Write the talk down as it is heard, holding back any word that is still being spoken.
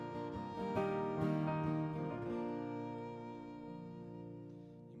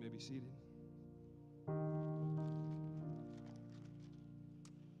seated.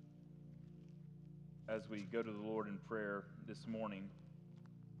 As we go to the Lord in prayer this morning,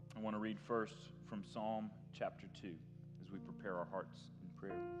 I want to read first from Psalm chapter 2 as we prepare our hearts in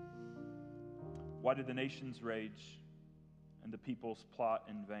prayer. Why do the nations rage and the peoples plot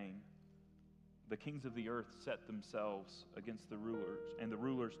in vain? The kings of the earth set themselves against the rulers, and the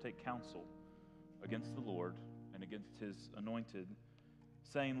rulers take counsel against the Lord and against his anointed,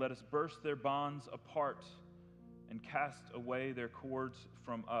 saying, "Let us burst their bonds apart and cast away their cords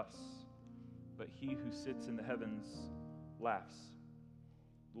from us." But he who sits in the heavens laughs.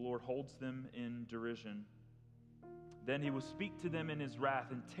 The Lord holds them in derision. Then he will speak to them in his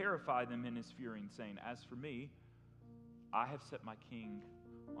wrath and terrify them in his fury, saying, "As for me, I have set my king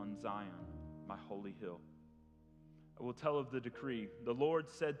on Zion, my holy hill. I will tell of the decree. The Lord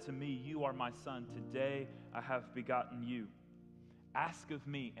said to me, 'You are my son. Today I have begotten you. Ask of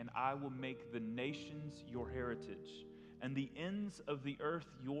me, and I will make the nations your heritage, and the ends of the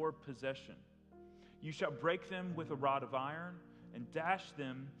earth your possession. You shall break them with a rod of iron, and dash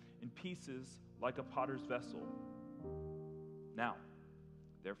them in pieces like a potter's vessel.' Now,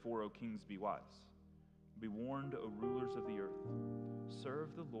 therefore, O kings, be wise. Be warned, O rulers of the earth.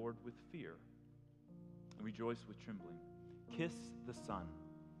 Serve the Lord with fear, and rejoice with trembling. Kiss the Son,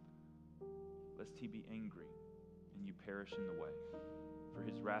 lest he be angry, and you perish in the way, for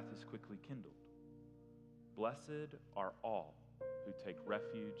his wrath is quickly kindled. Blessed are all who take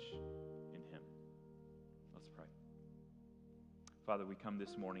refuge in him." Let's pray. Father, we come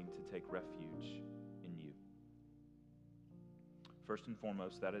this morning to take refuge in you. First and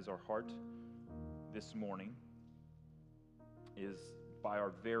foremost, that is our heart this morning, is by our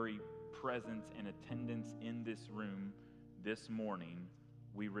very presence and attendance in this room this morning,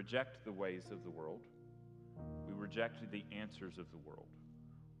 we reject the ways of the world. We reject the answers of the world.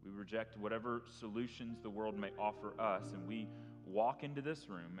 We reject whatever solutions the world may offer us, and we walk into this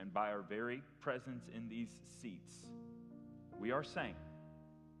room, and by our very presence in these seats, we are saying,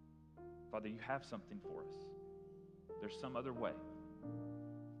 "Father, you have something for us. There's some other way."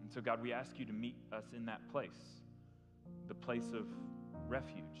 And so, God, we ask you to meet us in that place, the place of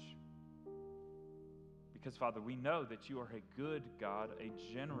refuge. Because, Father, we know that you are a good God, a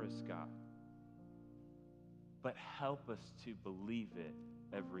generous God. But help us to believe it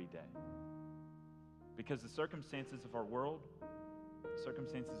every day. Because the circumstances of our world, the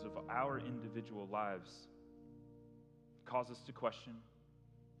circumstances of our individual lives cause us to question,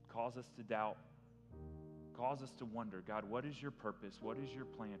 cause us to doubt, cause us to wonder, God, what is your purpose? What is your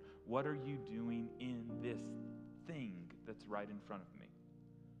plan? What are you doing in this thing that's right in front of me?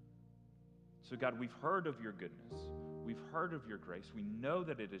 So, God, we've heard of your goodness. We've heard of your grace. We know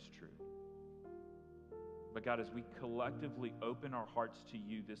that it is true. But, God, as we collectively open our hearts to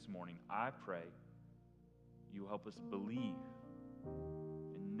you this morning, I pray you help us believe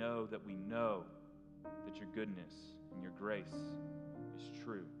and know that we know that your goodness and your grace is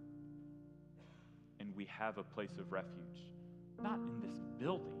true. And we have a place of refuge, not in this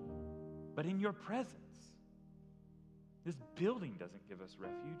building, but in your presence. This building doesn't give us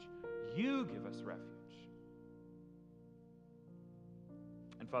refuge. You give us refuge.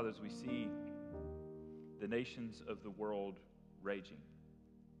 And Father, as we see the nations of the world raging,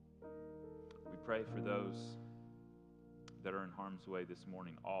 we pray for those that are in harm's way this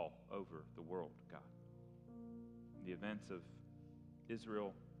morning all over the world, God. The events of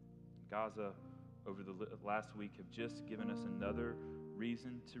Israel, Gaza, over the last week have just given us another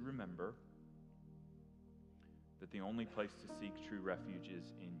reason to remember that the only place to seek true refuge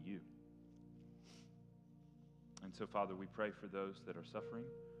is in you. And so, Father, we pray for those that are suffering.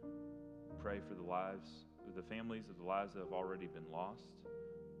 We pray for the families of the lives that have already been lost.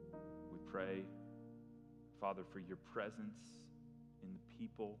 We pray, Father, for your presence in the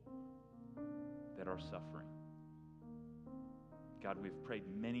people that are suffering. God, we've prayed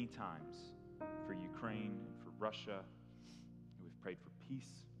many times for Ukraine and for Russia. We've prayed for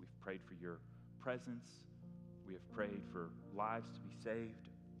peace. We've prayed for your presence. We have prayed for lives to be saved.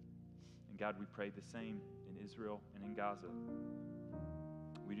 And God, we pray the same in Israel and in Gaza.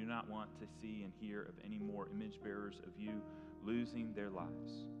 We do not want to see and hear of any more image bearers of you losing their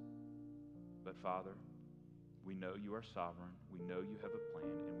lives. But Father, we know you are sovereign. We know you have a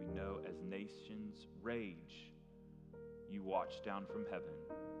plan. And we know as nations rage, you watch down from heaven,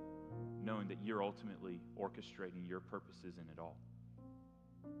 knowing that you're ultimately orchestrating your purposes in it all.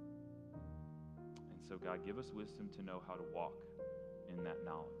 And so, God, give us wisdom to know how to walk in that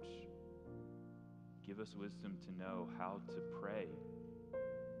knowledge. Give us wisdom to know how to pray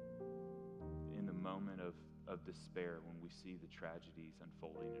in the moment of of despair when we see the tragedies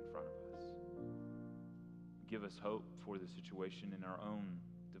unfolding in front of us. Give us hope for the situation in our own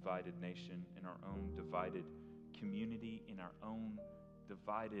divided nation, in our own divided community, in our own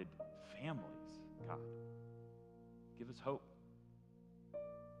divided families, God. Give us hope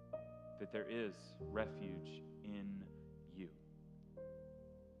that there is refuge in you.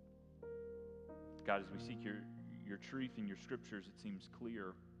 God, as we seek your truth in your scriptures, it seems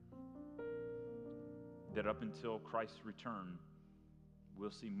clear that up until Christ's return,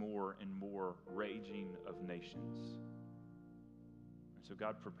 we'll see more and more raging of nations. And so,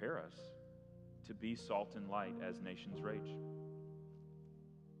 God, prepare us to be salt and light as nations rage.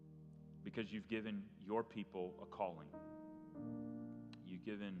 Because you've given your people a calling. You've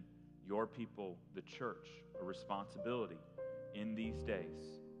given your people, the church, a responsibility in these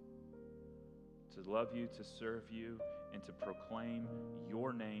days to love you, to serve you, and to proclaim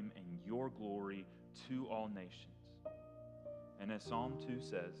your name and your glory to all nations. And as Psalm 2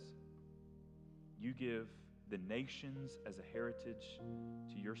 says, you give the nations as a heritage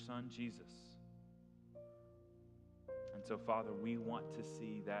to your Son, Jesus. And so, Father, we want to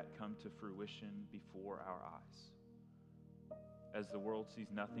see that come to fruition before our eyes. As the world sees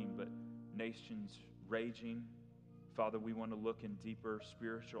nothing but nations raging, Father, we want to look in deeper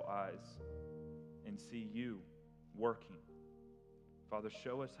spiritual eyes and see you working. Father,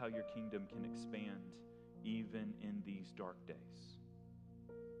 show us how your kingdom can expand even in these dark days.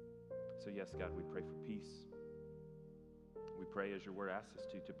 So yes, God, we pray for peace. We pray, as your word asks us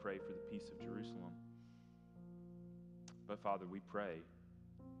to pray for the peace of Jerusalem. But Father, we pray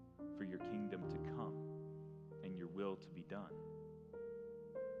for your kingdom to come and your will to be done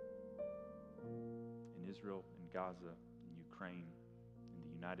in Israel, in Gaza, in Ukraine, in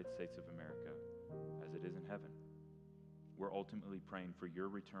the United States of America, as it is in heaven. We're ultimately praying for your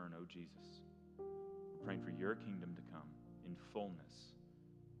return, O Jesus. We're praying for your kingdom to come in fullness.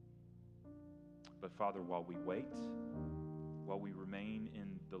 But Father, while we wait, while we remain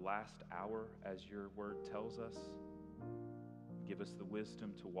in the last hour, as your word tells us, give us the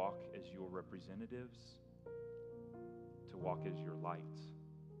wisdom to walk as your representatives, to walk as your light.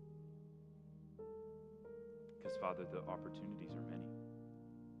 Because, Father, the opportunities are many,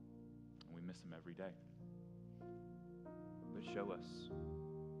 and we miss them every day. But show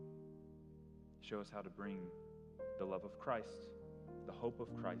us how to bring the love of Christ, the hope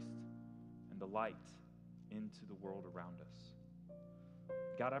of Christ, and the light into the world around us.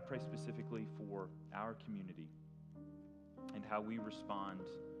 God, I pray specifically for our community and how we respond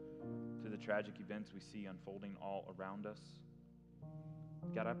to the tragic events we see unfolding all around us.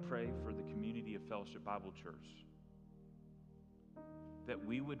 God, I pray for the community of Fellowship Bible Church, that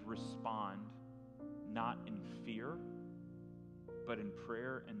we would respond not in fear, but in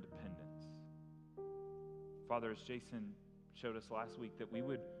prayer and dependence. Father, as Jason showed us last week, that we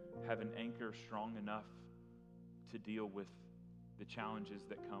would have an anchor strong enough to deal with the challenges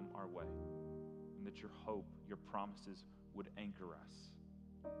that come our way, and that your hope, your promises would anchor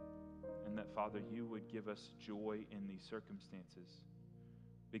us. And that, Father, you would give us joy in these circumstances.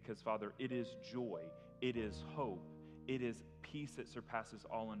 Because, Father, it is joy, it is hope, it is peace that surpasses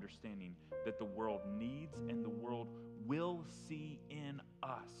all understanding that the world needs and the world will see in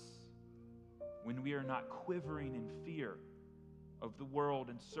us when we are not quivering in fear of the world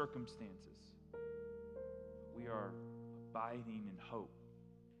and circumstances. We are abiding in hope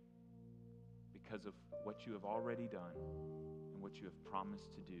because of what you have already done and what you have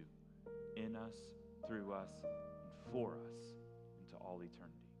promised to do in us, through us, and for us into all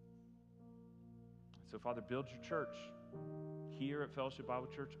eternity. So, Father, build your church here at Fellowship Bible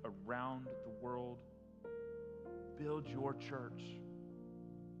Church, around the world. Build your church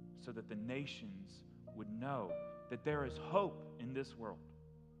so that the nations would know that there is hope in this world.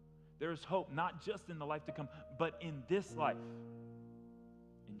 There is hope not just in the life to come, but in this life,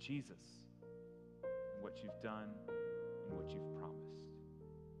 in Jesus, and what you've done and what you've promised.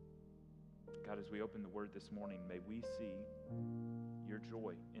 God, as we open the word this morning, may we see your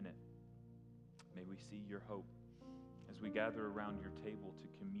joy in it. May we see your hope as we gather around your table to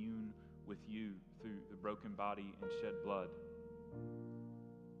commune with you through the broken body and shed blood.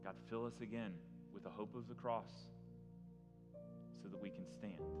 God, fill us again with the hope of the cross so that we can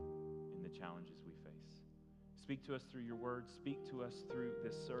stand in the challenges we face. Speak to us through your word. Speak to us through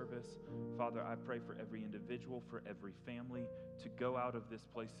this service. Father, I pray for every individual, for every family to go out of this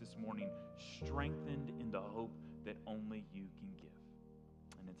place this morning strengthened in the hope that only you can give.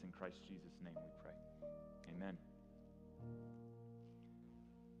 And it's in Christ Jesus' name we pray. Amen.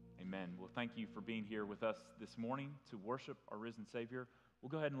 Amen. Well, thank you for being here with us this morning to worship our risen Savior. we'll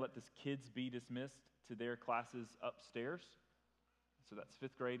go ahead and let this kids be dismissed to their classes upstairs. So that's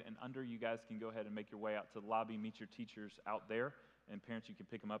 5th grade and under. You guys can go ahead and make your way out to the lobby, meet your teachers out there, and parents, you can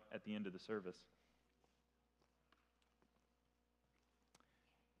pick them up at the end of the service.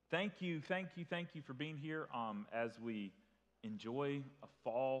 Thank you for being here as we enjoy a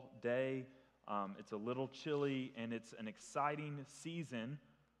fall day. It's a little chilly, and it's an exciting season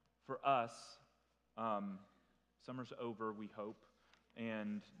for us. Summer's over, we hope,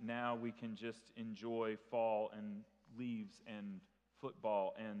 and now we can just enjoy fall and leaves and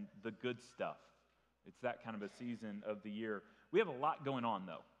football and the good stuff. It's that kind of a season of the year. We have a lot going on,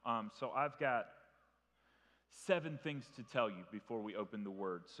 though. So I've got 7 things to tell you before we open the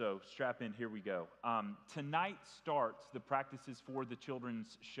Word. So strap in, here we go. Tonight starts the practices for the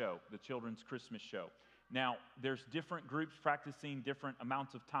children's show, the children's Christmas show. Now, there's different groups practicing different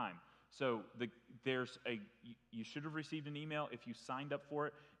amounts of time. So you should have received an email if you signed up for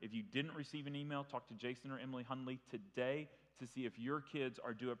it. If you didn't receive an email, talk to Jason or Emily Hundley today to see if your kids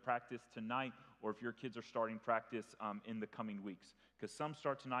are due at practice tonight or if your kids are starting practice in the coming weeks. Because some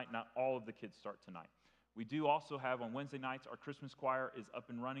start tonight, not all of the kids start tonight. We do also have on Wednesday nights, our Christmas choir is up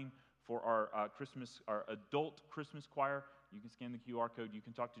and running for our adult Christmas choir. You can scan the QR code. You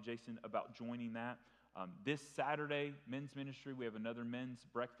can talk to Jason about joining that. This Saturday, men's ministry, we have another men's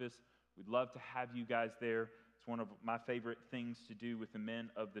breakfast. We'd love to have you guys there. It's one of my favorite things to do with the men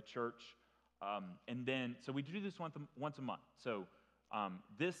of the church. So we do this once a month. So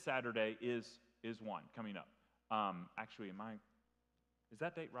this Saturday is one coming up. Actually, is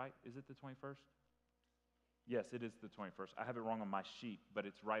that date right? Is it the 21st? Yes, it is the 21st. I have it wrong on my sheet, but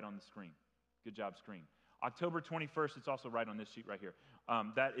it's right on the screen. Good job, screen. October 21st, it's also right on this sheet right here.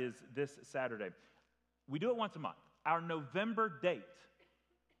 That is this Saturday. We do it once a month. Our November date,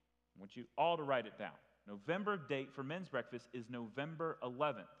 I want you all to write it down. November date for men's breakfast is November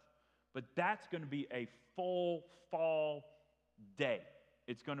 11th. But that's going to be a full fall day.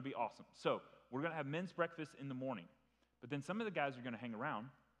 It's going to be awesome. So we're going to have men's breakfast in the morning. But then some of the guys are going to hang around,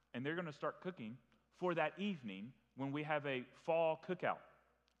 and they're going to start cooking for that evening when we have a fall cookout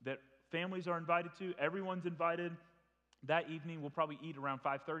that families are invited to. Everyone's invited. That evening, we'll probably eat around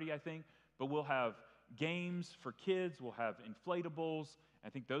 5:30, I think. But we'll have games for kids. We'll have inflatables. I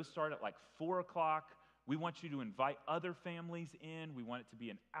think those start at like 4 o'clock. We want you to invite other families in. We want it to be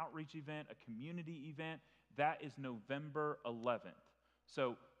an outreach event, a community event. That is November 11th.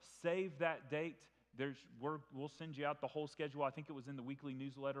 So save that date. We'll send you out the whole schedule. I think it was in the weekly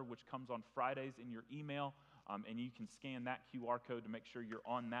newsletter, which comes on Fridays in your email, and you can scan that QR code to make sure you're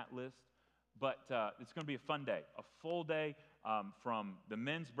on that list. But it's going to be a fun day, a full day from the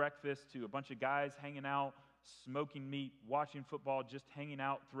men's breakfast to a bunch of guys hanging out, smoking meat, watching football, just hanging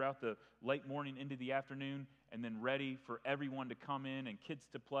out throughout the late morning into the afternoon, and then ready for everyone to come in and kids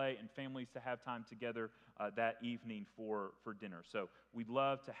to play and families to have time together that evening for dinner. So we'd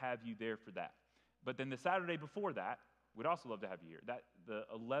love to have you there for that. But then the Saturday before that, we'd also love to have you here.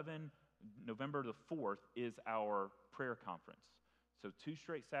 November the 4th is our prayer conference. So 2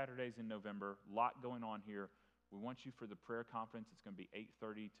 straight Saturdays in November, a lot going on here. We want you for the prayer conference. It's going to be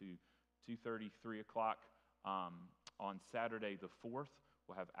 8:30 to 2:30, 3 o'clock on Saturday the 4th.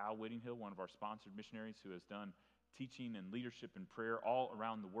 We'll have Al Whittinghill, one of our sponsored missionaries who has done teaching and leadership and prayer all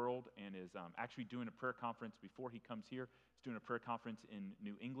around the world and is actually doing a prayer conference before he comes here. He's doing a prayer conference in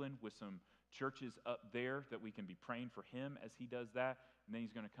New England with some churches up there that we can be praying for him as he does that. And then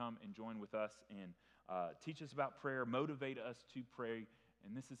he's going to come and join with us and teach us about prayer, motivate us to pray.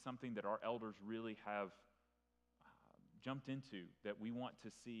 And this is something that our elders really have jumped into, that we want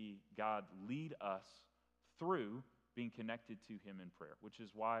to see God lead us through being connected to him in prayer, which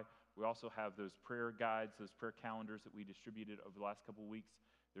is why we also have those prayer guides, those prayer calendars that we distributed over the last couple of weeks.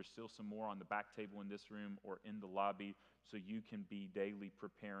 There's still some more on the back table in this room or in the lobby, so you can be daily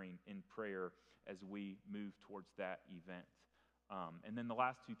preparing in prayer as we move towards that event. And then the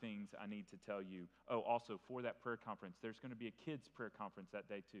last 2 things I need to tell you. Also for that prayer conference, there's going to be a kids' prayer conference that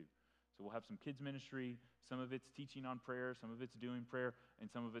day too. So we'll have some kids' ministry. Some of it's teaching on prayer, some of it's doing prayer, and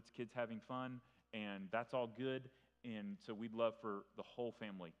some of it's kids having fun, and that's all good. And so we'd love for the whole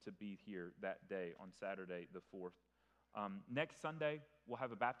family to be here that day on Saturday the 4th. Next Sunday, we'll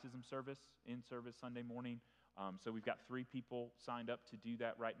have a baptism service, in-service Sunday morning. So we've got 3 people signed up to do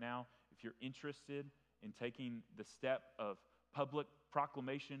that right now. If you're interested in taking the step of public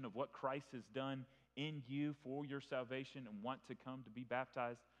proclamation of what Christ has done in you for your salvation and want to come to be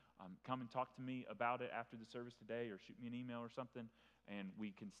baptized, come and talk to me about it after the service today or shoot me an email or something, and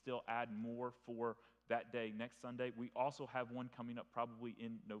we can still add more for that day next Sunday. We also have one coming up probably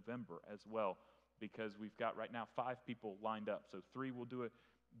in November as well because we've got right now 5 people lined up. So 3 will do it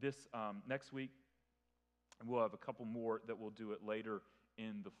this next week, and we'll have a couple more that will do it later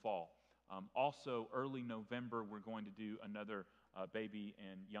in the fall. Also, early November, we're going to do another baby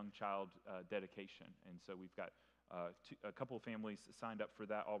and young child dedication. And so we've got a couple of families signed up for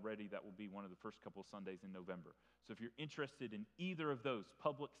that already. That will be one of the first couple of Sundays in November. So if you're interested in either of those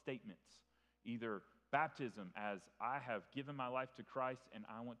public statements, either baptism as I have given my life to Christ and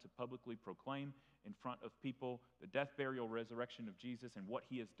I want to publicly proclaim in front of people the death, burial, resurrection of Jesus and what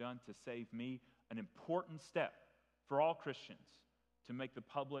he has done to save me, an important step for all Christians to make the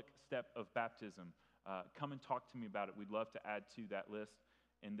public step of baptism. Come and talk to me about it. We'd love to add to that list.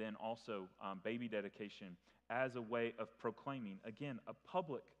 And then also baby dedication as a way of proclaiming, again, a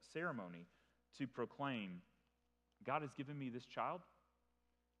public ceremony to proclaim, God has given me this child,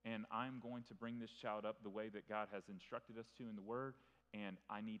 and I'm going to bring this child up the way that God has instructed us to in the Word, and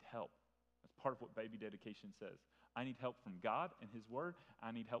I need help. That's part of what baby dedication says. I need help from God and His Word.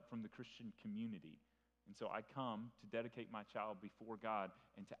 I need help from the Christian community. And so I come to dedicate my child before God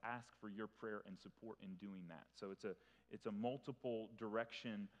and to ask for your prayer and support in doing that. So it's a multiple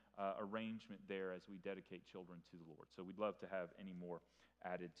direction arrangement there as we dedicate children to the Lord. So we'd love to have any more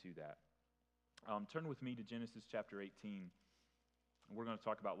added to that. Turn with me to Genesis chapter 18. We're going to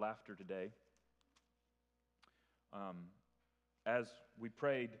talk about laughter today. As we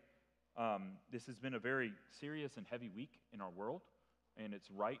prayed, this has been a very serious and heavy week in our world. And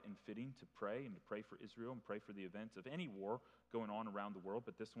it's right and fitting to pray and to pray for Israel and pray for the events of any war going on around the world.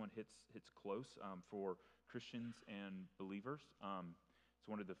 But this one hits close for Christians and believers. It's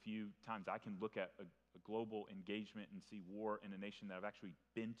one of the few times I can look at a global engagement and see war in a nation that I've actually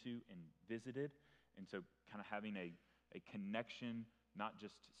been to and visited. And so kind of having a connection, not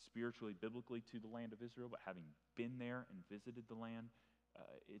just spiritually, biblically to the land of Israel, but having been there and visited the land,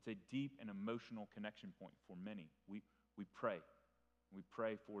 it's a deep and emotional connection point for many. We pray. We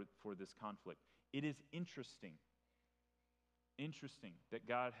pray for this conflict. It is interesting that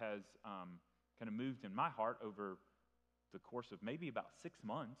God has kind of moved in my heart over the course of maybe about 6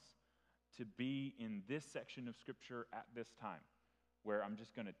 months to be in this section of Scripture at this time, where I'm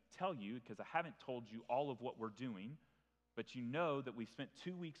just going to tell you, because I haven't told you all of what we're doing, but you know that we've spent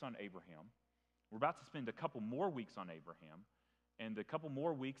 2 weeks on Abraham. We're about to spend a couple more weeks on Abraham, and the couple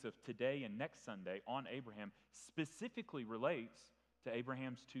more weeks of today and next Sunday on Abraham specifically relates to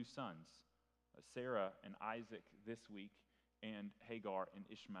Abraham's 2 sons, Sarah and Isaac this week, and Hagar and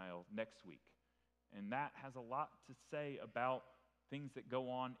Ishmael next week. And that has a lot to say about things that go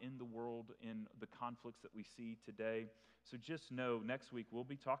on in the world, in the conflicts that we see today. So just know, next week we'll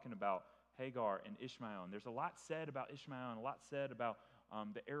be talking about Hagar and Ishmael. And there's a lot said about Ishmael and a lot said about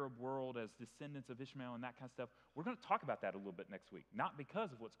the Arab world as descendants of Ishmael and that kind of stuff. We're going to talk about that a little bit next week, not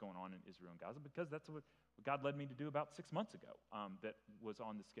because of what's going on in Israel and Gaza, because that's what God led me to do about 6 months ago that was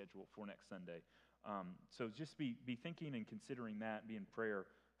on the schedule for next Sunday. So just be thinking and considering that, be in prayer, of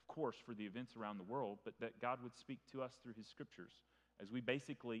course, for the events around the world, but that God would speak to us through His Scriptures as we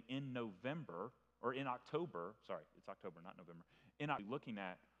basically in October, it's October, not November, looking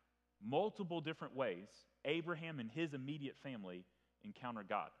at multiple different ways Abraham and his immediate family encounter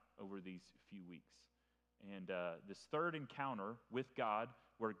God over these few weeks. And this third encounter with God,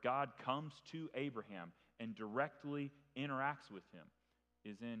 where God comes to Abraham and directly interacts with him,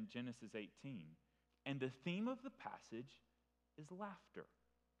 is in Genesis 18. And the theme of the passage is laughter.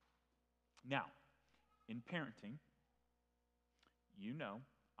 Now, in parenting,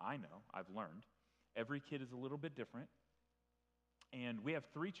 I know, I've learned, every kid is a little bit different. And we have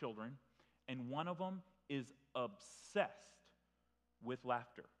 3 children, and one of them is obsessed with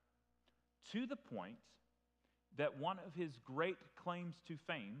laughter, to the point that one of his great claims to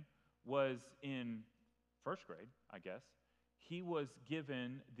fame was in first grade, I guess. He was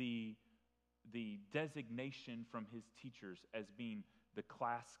given the designation from his teachers as being the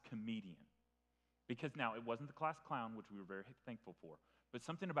class comedian. Because now, it wasn't the class clown, which we were very thankful for, but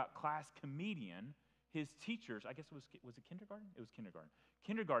something about class comedian, his teachers, I guess was it kindergarten? It was kindergarten.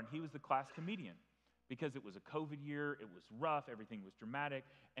 Kindergarten, he was the class comedian. Because it was a COVID year, it was rough, everything was dramatic,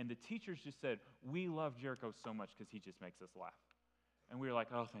 and the teachers just said, we love Jericho so much because he just makes us laugh. And we were like,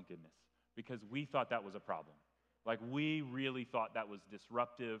 oh, thank goodness, because we thought that was a problem. Like, we really thought that was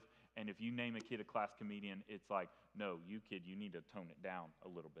disruptive, and if you name a kid a class comedian, it's like, no, you kid, you need to tone it down a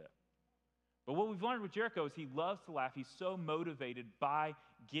little bit. But what we've learned with Jericho is he loves to laugh. He's so motivated by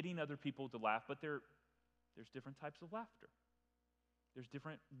getting other people to laugh, but there's different types of laughter. There's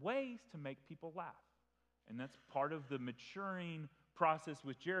different ways to make people laugh. And that's part of the maturing process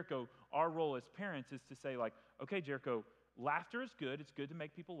with Jericho. Our role as parents is to say, like, okay, Jericho, laughter is good. It's good to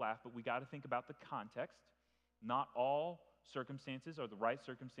make people laugh, but we got to think about the context. Not all circumstances are the right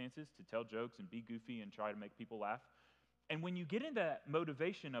circumstances to tell jokes and be goofy and try to make people laugh. And when you get into that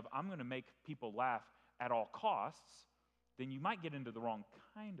motivation of, I'm going to make people laugh at all costs, then you might get into the wrong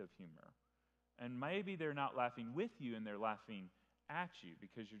kind of humor. And maybe they're not laughing with you and they're laughing at you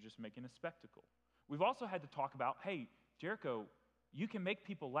because you're just making a spectacle. We've also had to talk about, hey, Jericho, you can make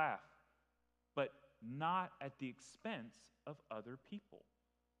people laugh, but not at the expense of other people.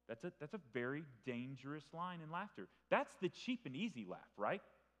 That's a very dangerous line in laughter. That's the cheap and easy laugh, right?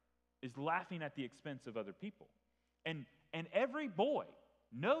 Is laughing at the expense of other people. And every boy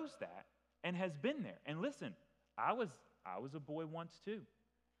knows that and has been there. And listen, I was a boy once too,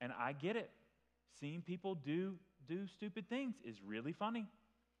 and I get it. Seeing people do stupid things is really funny.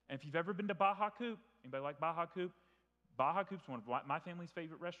 And if you've ever been to Baja Coop, anybody like Baja Coop? Baja Coop's one of my family's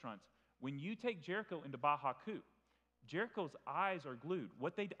favorite restaurants. When you take Jericho into Baja Coop, Jericho's eyes are glued.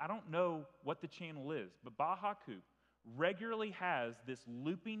 I don't know what the channel is, but Baja Coop regularly has this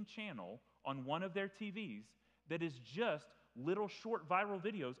looping channel on one of their TVs that is just little short viral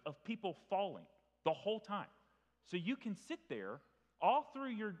videos of people falling the whole time. So you can sit there all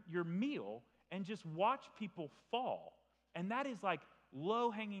through your meal and just watch people fall. And that is like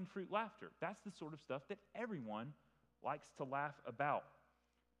low-hanging fruit laughter. That's the sort of stuff that everyone likes to laugh about.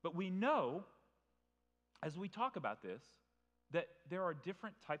 But we know, as we talk about this, that there are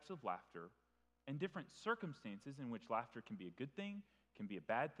different types of laughter and different circumstances in which laughter can be a good thing, can be a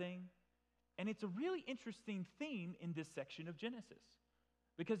bad thing. And it's a really interesting theme in this section of Genesis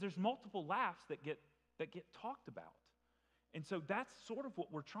because there's multiple laughs that get talked about. And so that's sort of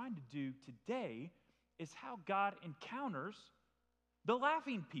what we're trying to do today is how God encounters the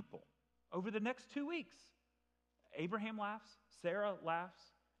laughing people over the next 2 weeks. Abraham laughs, Sarah laughs,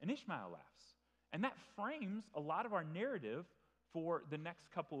 and Ishmael laughs. And that frames a lot of our narrative for the next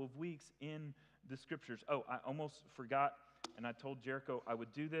couple of weeks in the scriptures. Oh, I almost forgot, and I told Jericho I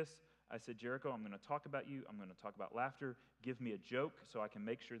would do this. I said, Jericho, I'm going to talk about you. I'm going to talk about laughter. Give me a joke so I can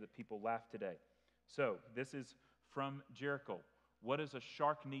make sure that people laugh today. So this is from Jericho. What does a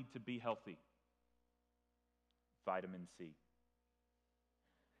shark need to be healthy? Vitamin C.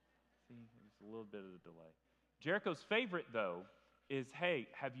 See, there's a little bit of a delay. Jericho's favorite, though, is, hey,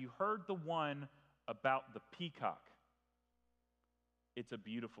 have you heard the one about the peacock? It's a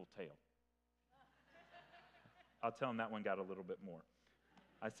beautiful tale. I'll tell him that one got a little bit more.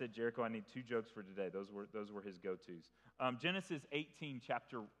 I said, Jericho, I need 2 jokes for today. Those were his go-tos. Genesis 18,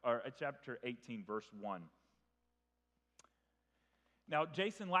 chapter 18, verse 1. Now,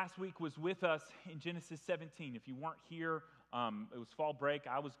 Jason last week was with us in Genesis 17. If you weren't here, it was fall break.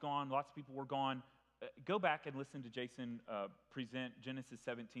 I was gone. Lots of people were gone. Go back and listen to Jason present Genesis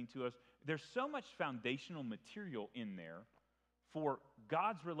 17 to us. There's so much foundational material in there for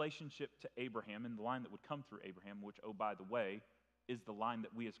God's relationship to Abraham and the line that would come through Abraham, which, oh, by the way, is the line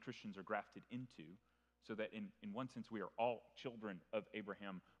that we as Christians are grafted into, so that in one sense we are all children of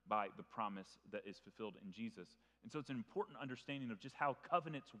Abraham by the promise that is fulfilled in Jesus. And so it's an important understanding of just how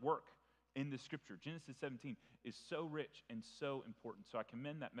covenants work in the scripture. Genesis 17 is so rich and so important. So I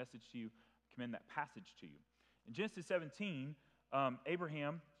commend that message to you, commend that passage to you. In Genesis 17,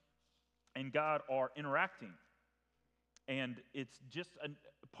 Abraham and God are interacting. And it's just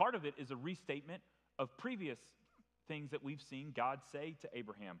part of it is a restatement of previous things that we've seen God say to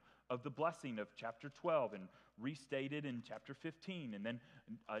Abraham, of the blessing of chapter 12 and restated in chapter 15 and then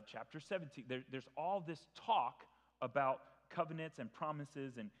chapter 17. There's all this talk about covenants and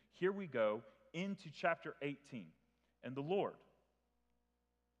promises, and here we go into chapter 18. And the Lord,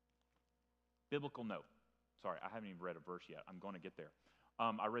 biblical note. Sorry, I haven't even read a verse yet. I'm going to get there.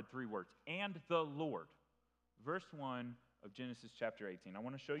 I read 3 words. And the Lord. Verse 1 of Genesis chapter 18. I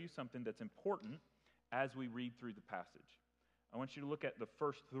want to show you something that's important as we read through the passage. I want you to look at the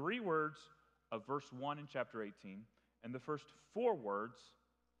first 3 words of verse 1 in chapter 18 and the first 4 words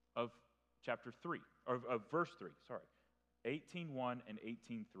of chapter 3, or of verse 3, sorry. 18:1 and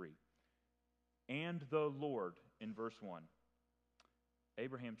 18:3. And the Lord in verse 1.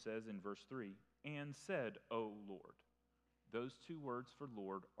 Abraham says in verse 3, and said, O Lord. Those 2 words for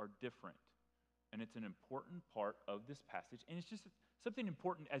Lord are different. And it's an important part of this passage. And it's just something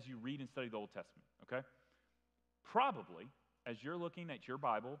important as you read and study the Old Testament, okay? Probably, as you're looking at your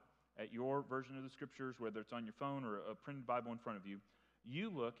Bible, at your version of the Scriptures, whether it's on your phone or a printed Bible in front of you, you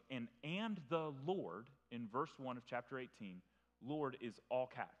look and the Lord in verse 1 of chapter 18, Lord is all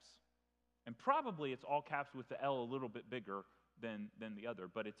caps. And probably it's all caps with the L a little bit bigger than the other,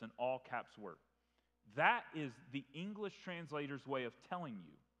 but it's an all caps word. That is the English translator's way of telling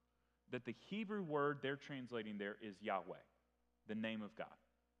you that the Hebrew word they're translating there is Yahweh, the name of God.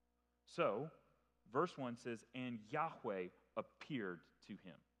 So, verse 1 says, and Yahweh appeared to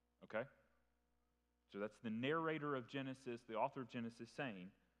him. Okay? So that's the narrator of Genesis, the author of Genesis saying,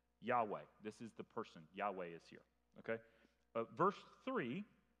 Yahweh. This is the person. Yahweh is here. Okay? Verse 3,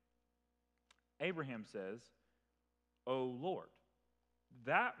 Abraham says, O Lord.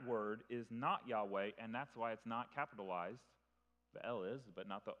 That word is not Yahweh, and that's why it's not capitalized. The L is, but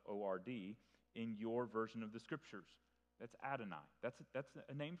not the O-R-D, in your version of the Scriptures. That's Adonai. That's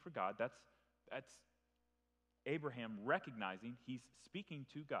a name for God. That's Abraham recognizing he's speaking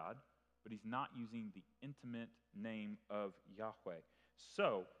to God, but he's not using the intimate name of Yahweh.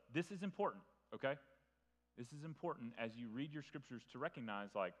 So, this is important, okay? This is important as you read your Scriptures to recognize,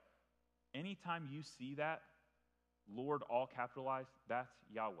 like, anytime you see that, Lord all capitalized, that's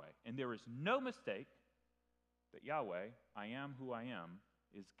Yahweh. And there is no mistake that Yahweh, I am who I am,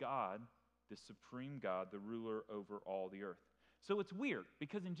 is God, the supreme God, the ruler over all the earth. So it's weird,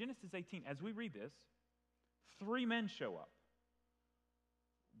 because in Genesis 18, as we read this, 3 men show up.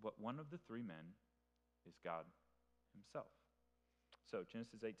 But one of the 3 men is God himself. So,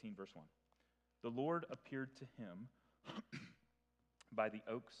 Genesis 18, verse 1. The Lord appeared to him by the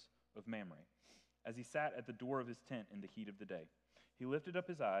oaks of Mamre, as he sat at the door of his tent in the heat of the day. He lifted up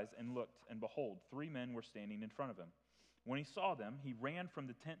his eyes and looked, and behold, 3 men were standing in front of him. When he saw them, he ran from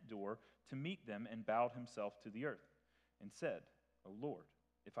the tent door to meet them and bowed himself to the earth and said, O Lord,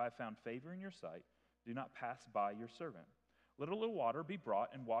 if I have found favor in your sight, do not pass by your servant. Let a little water be brought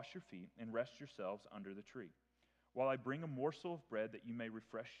and wash your feet and rest yourselves under the tree, while I bring a morsel of bread that you may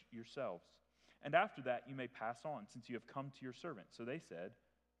refresh yourselves. And after that you may pass on, since you have come to your servant. So they said,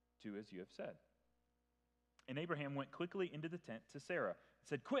 do as you have said. And Abraham went quickly into the tent to Sarah and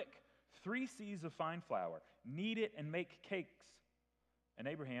said, Quick, 3 seahs of fine flour, knead it and make cakes. And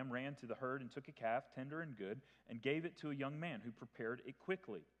Abraham ran to the herd and took a calf, tender and good, and gave it to a young man who prepared it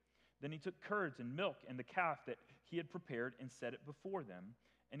quickly. Then he took curds and milk and the calf that he had prepared and set it before them.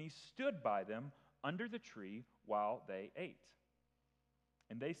 And he stood by them under the tree while they ate.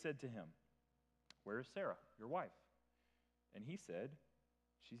 And they said to him, Where is Sarah, your wife? And he said,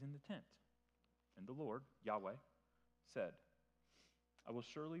 She's in the tent. And the Lord, Yahweh, said, I will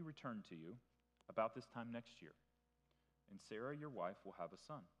surely return to you about this time next year, and Sarah, your wife, will have a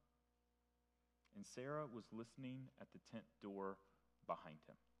son. And Sarah was listening at the tent door behind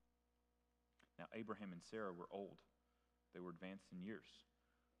him. Now Abraham and Sarah were old. They were advanced in years.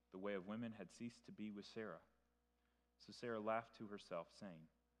 The way of women had ceased to be with Sarah. So Sarah laughed to herself, saying,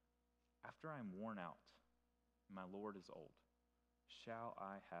 After I am worn out, and my Lord is old, shall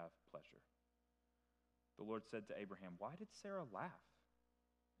I have pleasure? The Lord said to Abraham, Why did Sarah laugh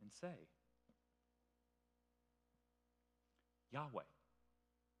and say? Yahweh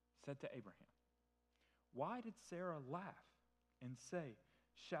said to Abraham, Why did Sarah laugh and say,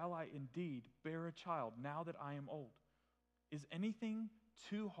 Shall I indeed bear a child now that I am old? Is anything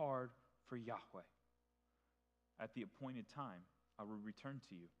too hard for Yahweh? At the appointed time, I will return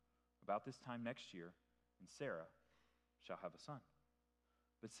to you about this time next year, and Sarah shall have a son.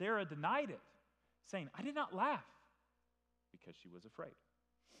 But Sarah denied it, saying, I did not laugh, because she was afraid.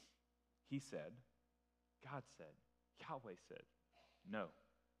 He said, God said, Yahweh said, No,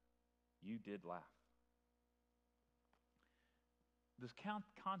 you did laugh. The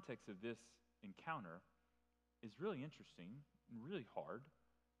context of this encounter is really interesting and really hard,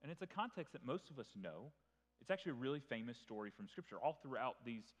 and it's a context that most of us know. It's actually a really famous story from Scripture. All throughout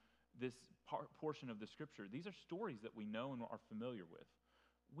this portion of the Scripture, these are stories that we know and are familiar with.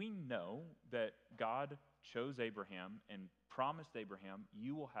 We know that God chose Abraham and promised Abraham,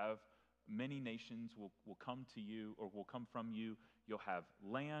 you will have many nations will come to you or will come from you. You'll have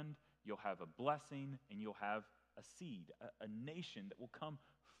land, you'll have a blessing, and you'll have a seed, a nation that will come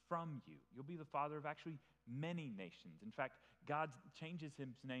from you. You'll be the father of actually many nations. In fact, God changes his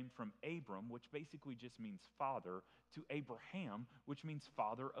name from Abram, which basically just means father, to Abraham, which means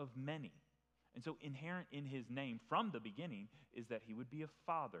father of many. And so inherent in his name from the beginning is that he would be a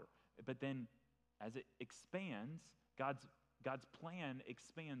father. But then as it expands, God's plan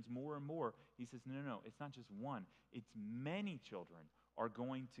expands more and more. He says, no, it's not just one. It's many children are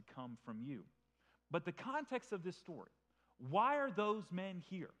going to come from you. But the context of this story, why are those men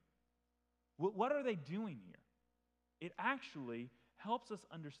here? What are they doing here? It actually helps us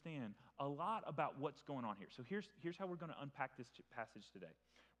understand a lot about what's going on here. So here's how we're going to unpack this passage today.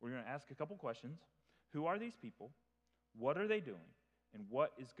 We're going to ask a couple questions. Who are these people? What are they doing? And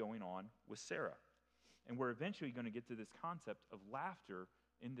what is going on with Sarah? And we're eventually going to get to this concept of laughter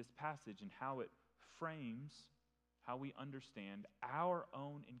in this passage and how it frames how we understand our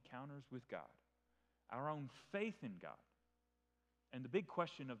own encounters with God, our own faith in God. And the big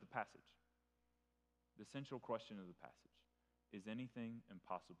question of the passage, the central question of the passage, is anything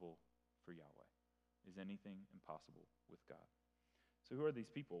impossible for Yahweh? Is anything impossible with God? So who are these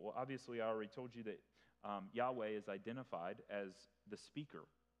people? Well, obviously, I already told you that Yahweh is identified as the speaker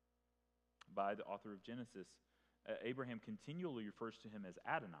by the author of Genesis. Abraham continually refers to him as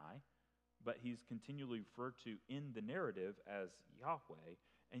Adonai, but he's continually referred to in the narrative as Yahweh,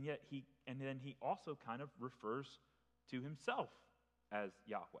 and then he also kind of refers to himself as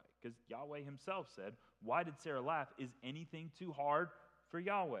Yahweh, because Yahweh himself said, "Why did Sarah laugh? Is anything too hard for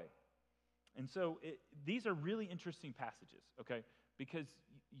Yahweh?" And so these are really interesting passages, okay? Because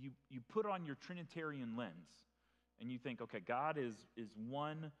you put on your Trinitarian lens, and you think, okay, God is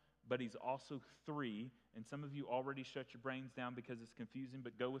one, but he's also three. And some of you already shut your brains down because it's confusing,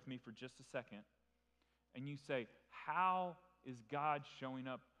 but go with me for just a second. And you say, how is God showing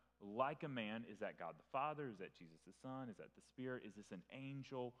up like a man? Is that God the Father? Is that Jesus the Son? Is that the Spirit? Is this an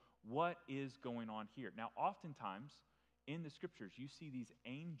angel? What is going on here? Now, oftentimes in the Scriptures, you see these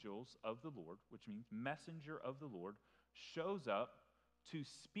angels of the Lord, which means messenger of the Lord, shows up to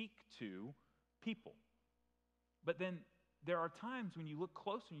speak to people. But then there are times when you look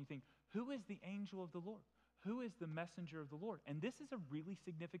closer and you think, who is the angel of the Lord? Who is the messenger of the Lord? And this is a really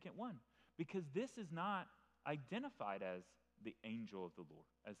significant one, because this is not identified as the angel of the Lord,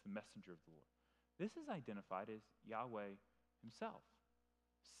 as the messenger of the Lord. This is identified as Yahweh himself,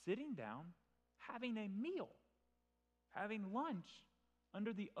 sitting down, having a meal, having lunch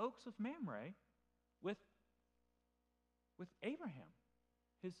under the oaks of Mamre with Abraham,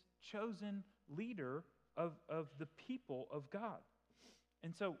 his chosen leader of the people of God.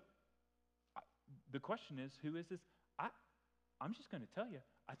 And so the question is, who is this? I'm just going to tell you,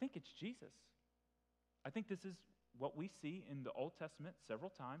 I think it's Jesus. I think this is what we see in the Old Testament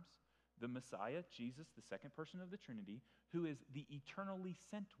several times. The Messiah, Jesus, the second person of the Trinity, who is the eternally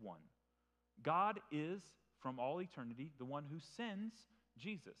sent one. God is, from all eternity, the one who sends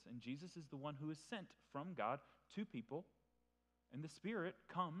Jesus. And Jesus is the one who is sent from God to people. And the Spirit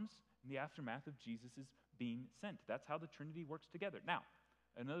comes in the aftermath of Jesus' being sent. That's how the Trinity works together. Now,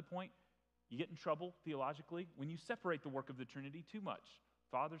 another point, you get in trouble theologically when you separate the work of the Trinity too much.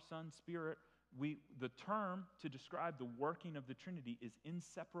 Father, Son, Spirit. The term to describe the working of the Trinity is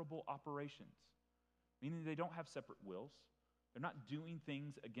inseparable operations, meaning they don't have separate wills. They're not doing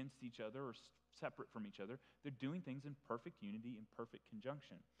things against each other or separate from each other. They're doing things in perfect unity and perfect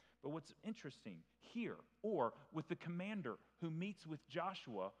conjunction. But what's interesting here, or with the commander who meets with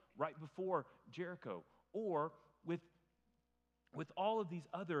Joshua right before Jericho, or with all of these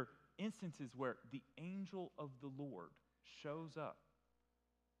other instances where the angel of the Lord shows up,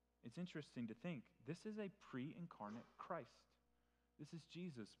 it's interesting to think this is a pre-incarnate Christ. This is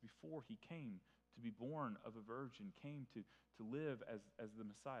Jesus before he came to be born of a virgin, came to live as the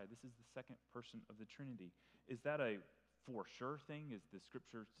Messiah. This is the second person of the Trinity. Is that a for sure thing? Is the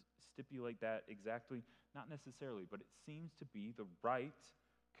Scriptures stipulate that exactly? Not necessarily, but it seems to be the right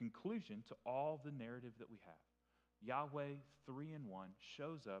conclusion to all the narrative that we have. Yahweh, 3 in 1,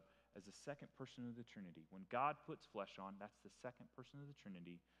 shows up as the second person of the Trinity. When God puts flesh on, that's the second person of the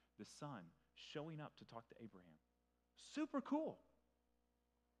Trinity, the Son, showing up to talk to Abraham. Super cool.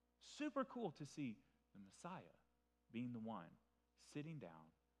 Super cool to see the Messiah being the one sitting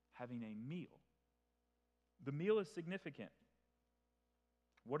down, having a meal. The meal is significant.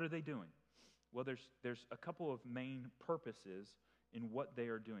 What are they doing? Well, there's a couple of main purposes in what they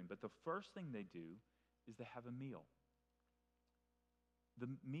are doing. But the first thing they do is they have a meal. The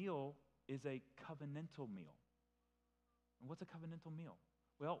meal is a covenantal meal. And what's a covenantal meal?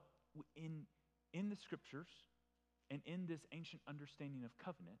 Well, in the Scriptures and in this ancient understanding of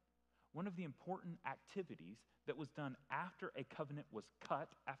covenant, one of the important activities that was done after a covenant was cut,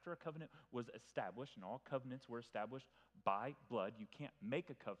 after a covenant was established, and all covenants were established by blood. You can't make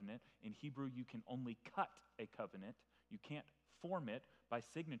a covenant. In Hebrew, you can only cut a covenant. You can't form it by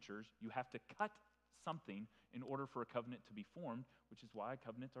signatures. You have to cut something in order for a covenant to be formed, which is why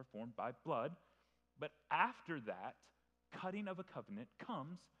covenants are formed by blood. But after that cutting of a covenant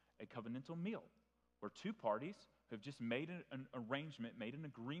comes a covenantal meal, where two parties who have just made an arrangement, made an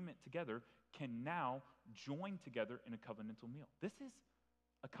agreement together, can now join together in a covenantal meal. This is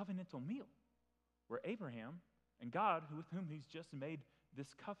a covenantal meal where Abraham and God, with whom he's just made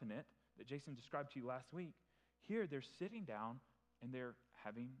this covenant that Jason described to you last week, here they're sitting down and they're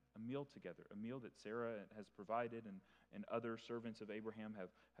having a meal together, a meal that Sarah has provided and other servants of Abraham have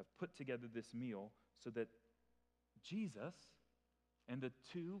put together this meal so that Jesus and the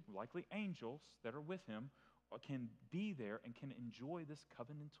two likely angels that are with him can be there and can enjoy this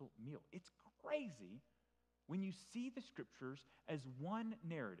covenantal meal. It's crazy when you see the scriptures as one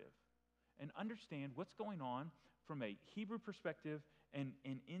narrative and understand what's going on from a Hebrew perspective and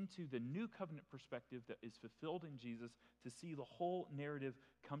into the new covenant perspective that is fulfilled in Jesus, to see the whole narrative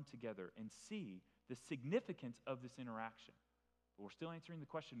come together and see the significance of this interaction. But we're still answering the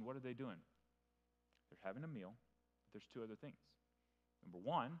question, what are they doing? They're having a meal, but there's two other things. Number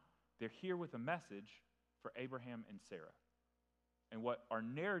one, they're here with a message for Abraham and Sarah. And what our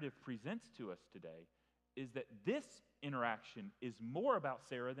narrative presents to us today is that this interaction is more about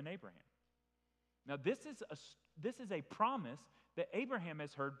Sarah than Abraham. Now, this is a promise that Abraham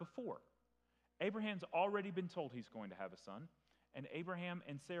has heard before. Abraham's already been told he's going to have a son, and Abraham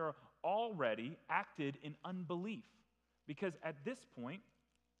and Sarah already acted in unbelief. Because at this point,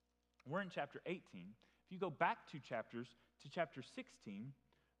 we're in chapter 18. If you go back 2 chapters to chapter 16,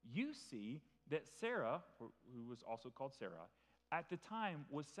 you see that Sarah, who was also called Sarah, at the time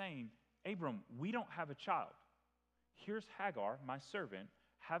was saying, Abram, we don't have a child. Here's Hagar, my servant,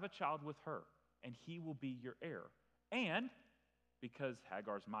 have a child with her, and he will be your heir. And because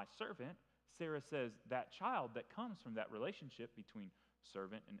Hagar's my servant, Sarah says that child that comes from that relationship between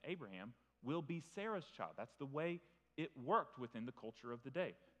servant and Abraham will be Sarah's child. That's the way it worked within the culture of the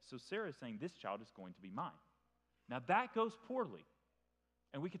day. So Sarah is saying, this child is going to be mine. Now that goes poorly.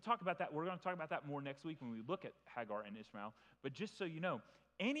 And we could talk about that. We're going to talk about that more next week when we look at Hagar and Ishmael. But just so you know,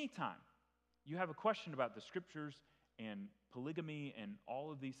 anytime you have a question about the scriptures and polygamy and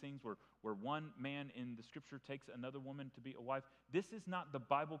all of these things where one man in the scripture takes another woman to be a wife, this is not the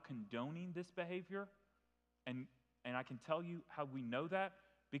Bible condoning this behavior. And I can tell you how we know that,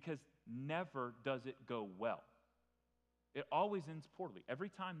 because never does it go well. It always ends poorly. Every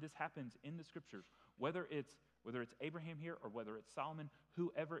time this happens in the scriptures, whether it's Abraham here or whether it's Solomon,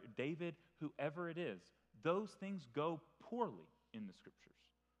 whoever, David, whoever it is, those things go poorly in the scriptures.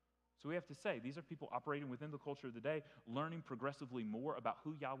 So we have to say, these are people operating within the culture of the day, learning progressively more about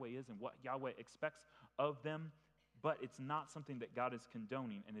who Yahweh is and what Yahweh expects of them, but it's not something that God is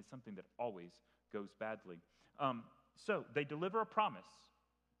condoning, and it's something that always goes badly. So they deliver a promise.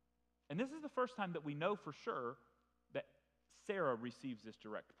 And this is the first time that we know for sure that Sarah receives this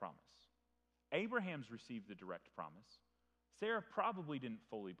direct promise. Abraham's received the direct promise. Sarah probably didn't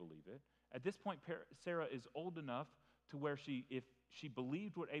fully believe it. At this point, Sarah is old enough to where if she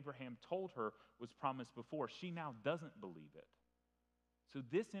believed what Abraham told her was promised before, she now doesn't believe it. So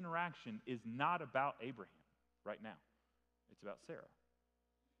this interaction is not about Abraham right now. It's about Sarah.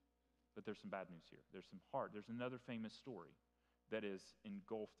 But there's some bad news here. There's another famous story that is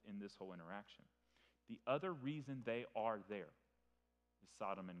engulfed in this whole interaction. The other reason they are there is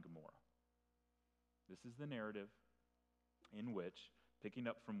Sodom and Gomorrah. This is the narrative in which, picking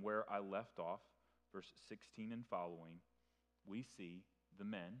up from where I left off, verse 16 and following, we see the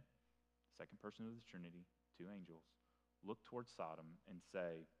men, second person of the Trinity, two angels, look towards Sodom and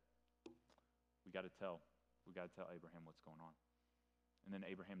say, we got to tell Abraham what's going on. And then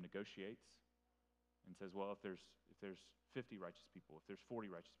Abraham negotiates and says, well, if there's 50 righteous people, if there's 40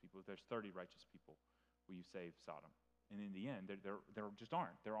 righteous people, if there's 30 righteous people, will you save Sodom? And in the end, there just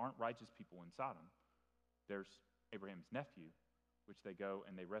aren't. There aren't righteous people in Sodom. There's Abraham's nephew, which they go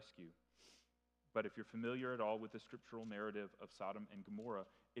and they rescue. But if you're familiar at all with the scriptural narrative of Sodom and Gomorrah,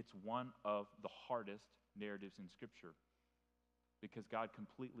 it's one of the hardest narratives in Scripture, because God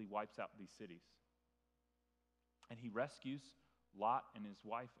completely wipes out these cities. And he rescues Lot and his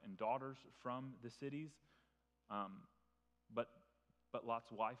wife and daughters from the cities, but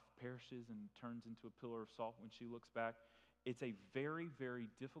Lot's wife perishes and turns into a pillar of salt when she looks back. It's a very, very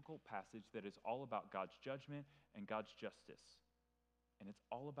difficult passage that is all about God's judgment and God's justice. And it's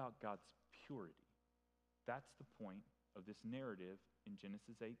all about God's purity. That's the point of this narrative in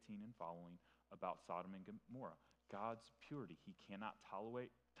Genesis 18 and following about Sodom and Gomorrah. God's purity. He cannot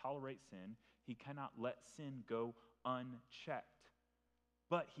tolerate sin. He cannot let sin go unchecked.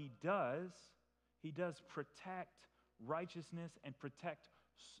 But he does protect righteousness and protect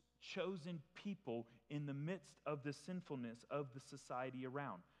chosen people in the midst of the sinfulness of the society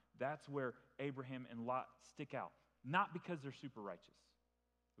around. That's where Abraham and Lot stick out. Not because they're super righteous,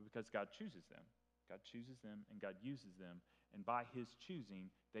 but because God chooses them. God chooses them and God uses them, and by his choosing,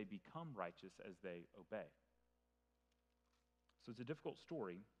 they become righteous as they obey. So it's a difficult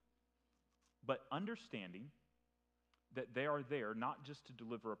story, but understanding that they are there not just to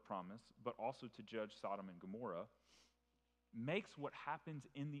deliver a promise, but also to judge Sodom and Gomorrah, makes what happens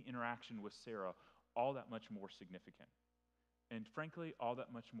in the interaction with Sarah all that much more significant. And frankly, all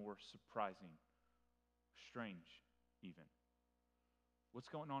that much more surprising, strange even. What's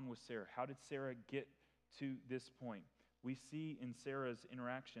going on with Sarah? How did Sarah get to this point. We see in Sarah's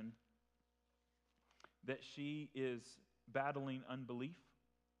interaction that she is battling unbelief.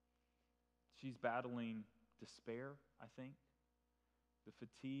 She's battling despair, I think, the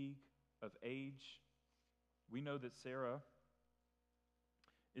fatigue of age. We know that Sarah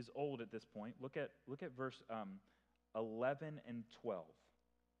is old at this point. Look at verse 11 and 12.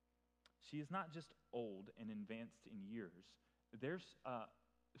 She is not just old and advanced in years. There's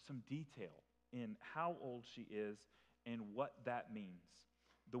some detail in how old she is and what that means.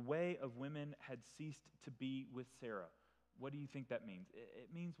 The way of women had ceased to be with Sarah. What do you think that means? It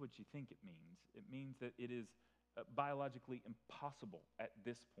means what you think it means. It means that it is biologically impossible at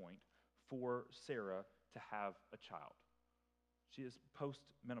this point for Sarah to have a child. She is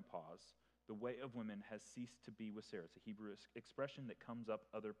post-menopause. The way of women has ceased to be with Sarah. It's a Hebrew expression that comes up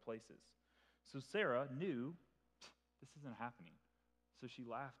other places. So Sarah knew this isn't happening. So she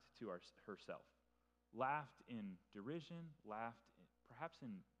laughed to herself. Laughed in derision, laughed perhaps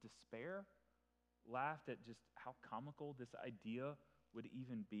in despair, laughed at just how comical this idea would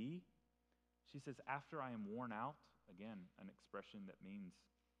even be. She says, after I am worn out, again, an expression that means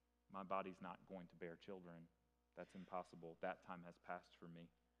my body's not going to bear children. That's impossible. That time has passed for me.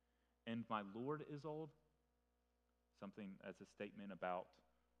 And my Lord is old, something as a statement about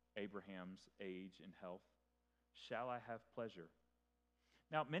Abraham's age and health. Shall I have pleasure?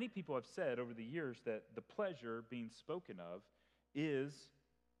 Now, many people have said over the years that the pleasure being spoken of is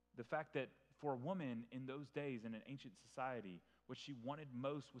the fact that for a woman in those days in an ancient society, what she wanted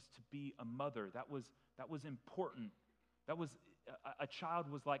most was to be a mother. That was important. That was a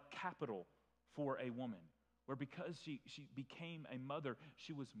child was like capital for a woman, where because she became a mother,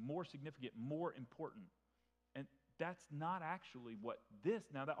 she was more significant, more important. And that's not actually what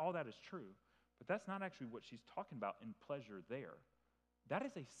now that all that is true, but that's not actually what she's talking about in pleasure there. That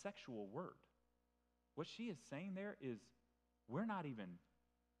is a sexual word. What she is saying there is, we're not even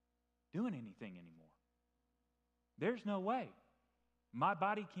doing anything anymore. There's no way. My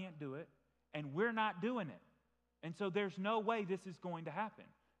body can't do it, and we're not doing it. And so there's no way this is going to happen.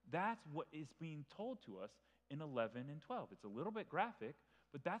 That's what is being told to us in 11 and 12. It's a little bit graphic,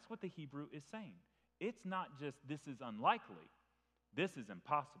 but that's what the Hebrew is saying. It's not just this is unlikely, this is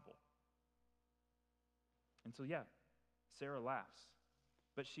impossible. And so, yeah, Sarah laughs.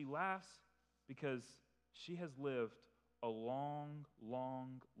 But she laughs because she has lived a long,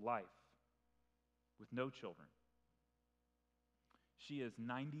 long life with no children. She is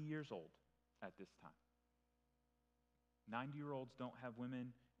 90 years old at this time. 90-year-olds don't have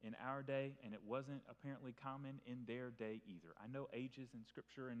women in our day, and it wasn't apparently common in their day either. I know ages in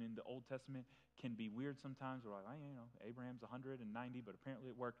Scripture and in the Old Testament can be weird sometimes. We're like, Abraham's 190, but apparently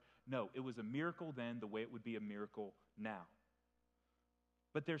it worked. No, it was a miracle then the way it would be a miracle now.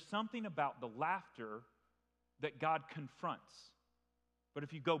 But there's something about the laughter that God confronts. But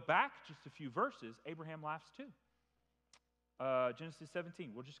if you go back just a few verses, Abraham laughs too. Genesis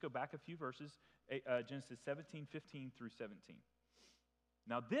 17. We'll just go back a few verses. Genesis 17, 15 through 17.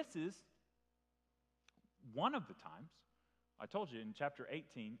 Now this is one of the times. I told you in chapter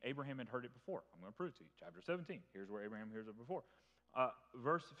 18, Abraham had heard it before. I'm going to prove it to you. Chapter 17, here's where Abraham hears it before.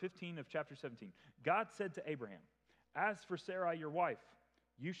 Verse 15 of chapter 17. God said to Abraham, as for Sarai your wife,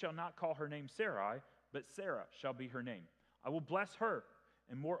 you shall not call her name Sarai, but Sarah shall be her name. I will bless her,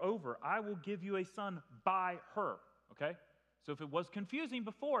 and moreover, I will give you a son by her. Okay? So if it was confusing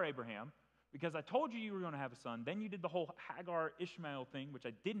before, Abraham, because I told you were going to have a son, then you did the whole Hagar Ishmael thing, which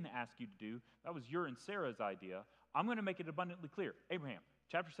I didn't ask you to do. That was your and Sarah's idea. I'm going to make it abundantly clear. Abraham,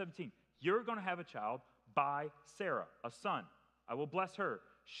 chapter 17, you're going to have a child by Sarah, a son. I will bless her.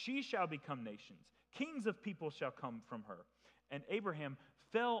 She shall become nations. Kings of people shall come from her. And Abraham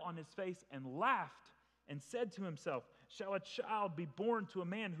fell on his face and laughed and said to himself, shall a child be born to a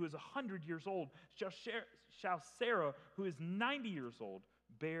man who is 100 years old? Shall Sarah, who is 90 years old,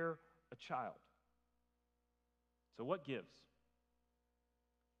 bear a child? So what gives?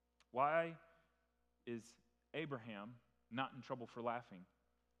 Why is Abraham not in trouble for laughing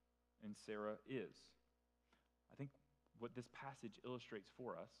and Sarah is? I think what this passage illustrates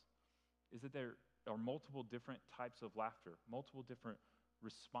for us is that there are multiple different types of laughter, multiple different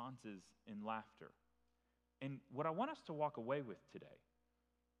responses in laughter. And what I want us to walk away with today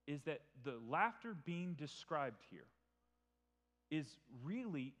is that the laughter being described here is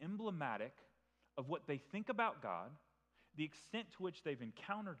really emblematic of what they think about God, the extent to which they've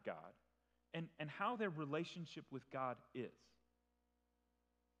encountered God, and how their relationship with God is.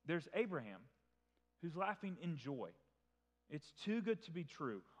 There's Abraham, who's laughing in joy. It's too good to be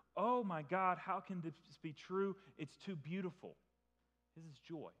true. Oh my God, how can this be true? It's too beautiful. This is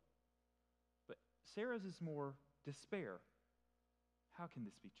joy. But Sarah's is more despair. How can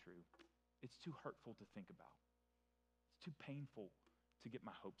this be true? It's too hurtful to think about. It's too painful to get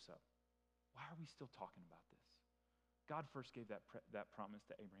my hopes up. Why are we still talking about this? God first gave that promise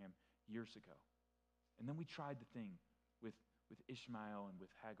to Abraham years ago. And then we tried the thing with Ishmael and with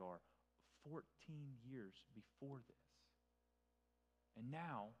Hagar 14 years before this. And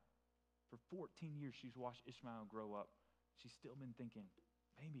now, for 14 years, she's watched Ishmael grow up. She's still been thinking,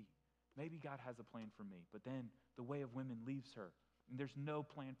 maybe God has a plan for me. But then the way of women leaves her. And there's no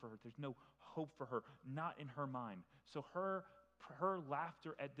plan for her. There's no hope for her, not in her mind. So her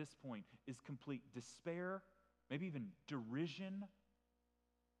laughter at this point is complete despair, maybe even derision.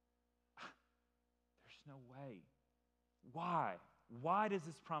 There's no way. Why? Why does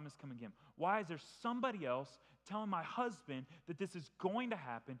this promise come again? Why is there somebody else telling my husband that this is going to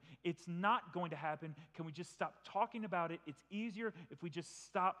happen? It's not going to happen. Can we just stop talking about it? It's easier if we just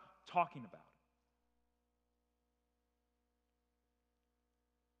stop talking about it.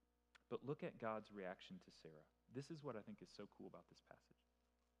 But look at God's reaction to Sarah. This is what I think is so cool about this passage.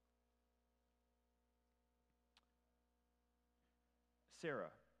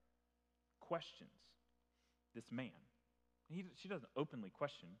 Sarah questions this man. She doesn't openly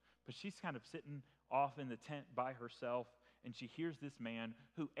question, but she's kind of sitting off in the tent by herself, and she hears this man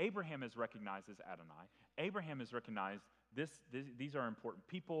who Abraham has recognized as Adonai. Abraham has recognized these are important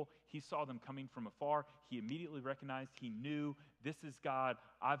people. He saw them coming from afar. He immediately recognized, he knew, this is God.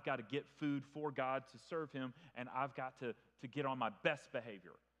 I've got to get food for God to serve him, and I've got to get on my best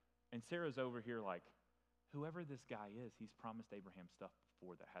behavior. And Sarah's over here like, whoever this guy is, he's promised Abraham stuff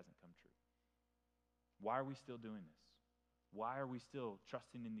before that hasn't come true. Why are we still doing this? Why are we still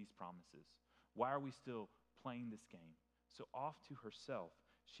trusting in these promises? Why are we still playing this game? So off to herself,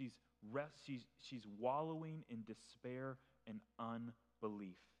 she's wallowing in despair and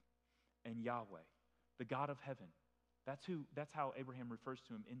unbelief. And Yahweh, the God of heaven, that's how Abraham refers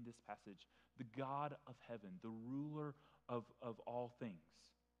to him in this passage. The God of heaven, the ruler of all things.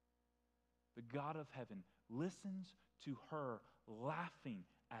 The God of heaven listens to her laughing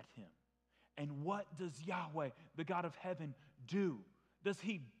at him. And what does Yahweh, the God of heaven, do? Does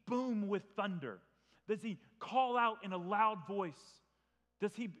he boom with thunder? Does he call out in a loud voice?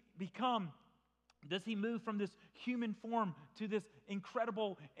 Does he move from this human form to this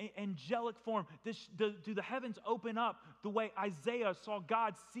incredible angelic form? Do the heavens open up the way Isaiah saw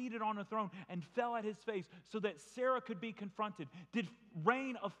God seated on a throne and fell at his face so that Sarah could be confronted? Did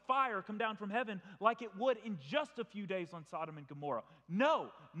rain of fire come down from heaven like it would in just a few days on Sodom and Gomorrah?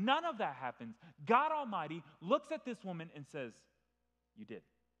 No, none of that happens. God Almighty looks at this woman and says, "You did."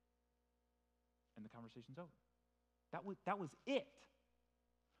 And the conversation's over. That was it.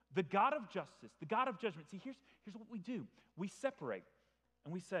 The God of justice, the God of judgment. See, here's what we do. We separate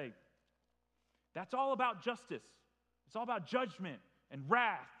and we say, that's all about justice. It's all about judgment and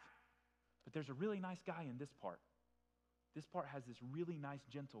wrath. But there's a really nice guy in this part. This part has this really nice,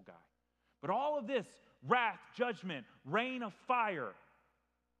 gentle guy. But all of this, wrath, judgment, rain of fire.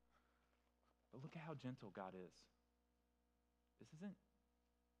 But look at how gentle God is.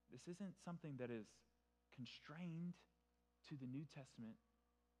 This isn't something that is constrained to the New Testament,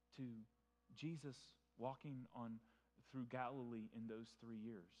 to Jesus walking through Galilee in those 3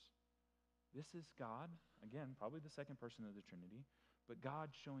 years. This is God, again, probably the second person of the Trinity, but God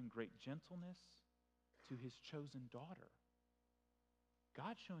showing great gentleness to his chosen daughter.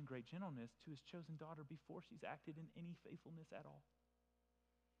 God showing great gentleness to his chosen daughter before she's acted in any faithfulness at all.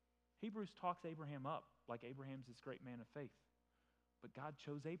 Hebrews talks Abraham up like Abraham's this great man of faith. But God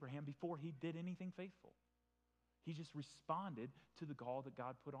chose Abraham before he did anything faithful. He just responded to the call that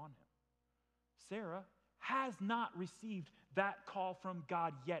God put on him. Sarah has not received that call from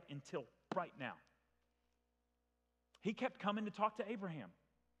God yet until right now. He kept coming to talk to Abraham.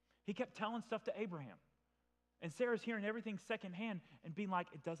 He kept telling stuff to Abraham. And Sarah's hearing everything secondhand and being like,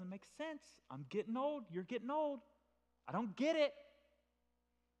 it doesn't make sense. I'm getting old. You're getting old. I don't get it.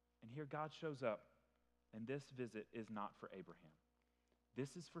 And here God shows up, and this visit is not for Abraham.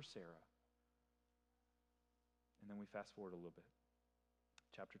 This is for Sarah. And then we fast forward a little bit.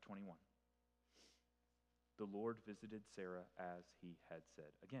 Chapter 21. The Lord visited Sarah as he had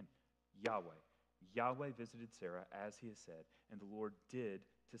said. Again, Yahweh. Yahweh visited Sarah as he had said, and the Lord did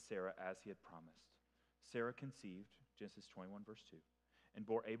to Sarah as he had promised. Sarah conceived, Genesis 21, verse 2, and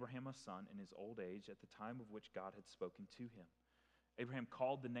bore Abraham a son in his old age at the time of which God had spoken to him. Abraham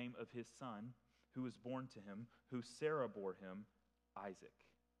called the name of his son, who was born to him, who Sarah bore him, Isaac.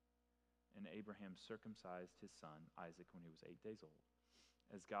 And Abraham circumcised his son, Isaac, when he was 8 days old,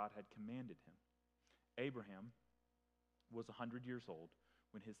 as God had commanded him. Abraham was 100 years old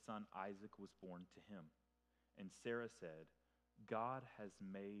when his son Isaac was born to him. And Sarah said, God has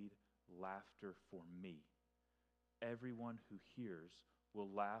made laughter for me. Everyone who hears will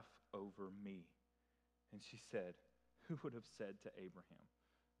laugh over me. And she said, who would have said to Abraham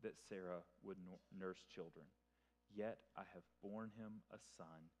that Sarah would nurse children? Yet I have borne him a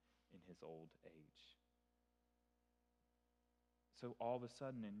son in his old age. So all of a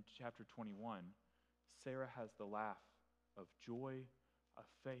sudden in chapter 21, Sarah has the laugh of joy, of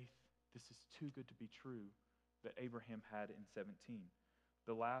faith. This is too good to be true that Abraham had in 17.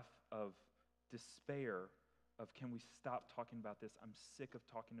 The laugh of despair of, can we stop talking about this? I'm sick of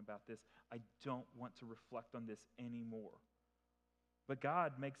talking about this. I don't want to reflect on this anymore. But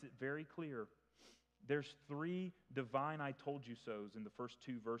God makes it very clear. There's 3 divine I told you so's in the first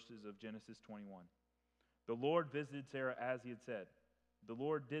 2 verses of Genesis 21. The Lord visited Sarah as he had said. The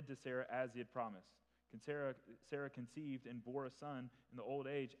Lord did to Sarah as he had promised. Sarah conceived and bore a son in the old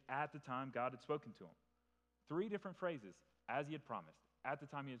age at the time God had spoken to him. 3 different phrases, as he had promised, at the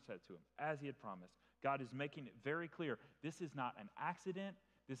time he had said to him, as he had promised. God is making it very clear, this is not an accident,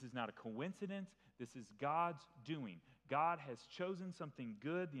 this is not a coincidence, this is God's doing. God has chosen something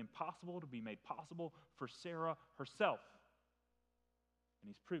good, the impossible, to be made possible for Sarah herself. And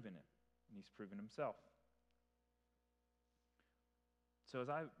he's proven it, and he's proven himself. So as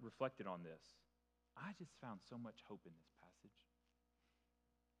I reflected on this, I just found so much hope in this passage.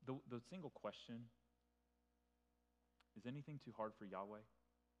 The single question, is anything too hard for Yahweh?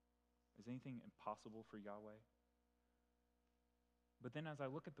 Is anything impossible for Yahweh? But then as I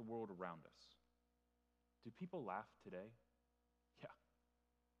look at the world around us, do people laugh today? Yeah.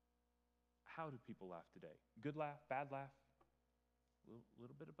 How do people laugh today? Good laugh, bad laugh? A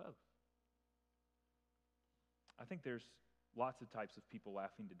little bit of both. I think there's lots of types of people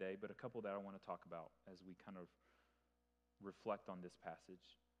laughing today, but a couple that I want to talk about as we kind of reflect on this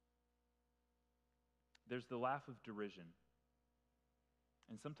passage. There's the laugh of derision.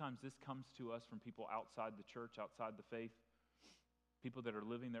 And sometimes this comes to us from people outside the church, outside the faith, people that are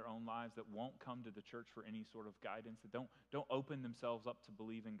living their own lives that won't come to the church for any sort of guidance, that don't open themselves up to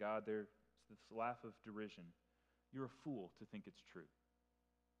believe in God. There's this laugh of derision. You're a fool to think it's true.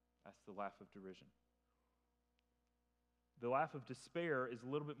 That's the laugh of derision. The laugh of despair is a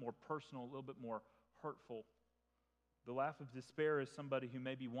little bit more personal, a little bit more hurtful. The laugh of despair is somebody who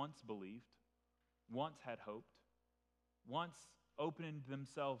maybe once believed, once had hoped, once opened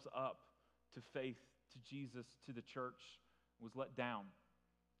themselves up to faith, to Jesus, to the church, was let down.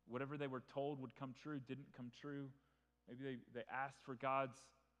 Whatever they were told would come true didn't come true. Maybe they asked for God's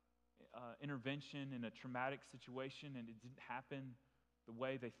intervention in a traumatic situation and it didn't happen the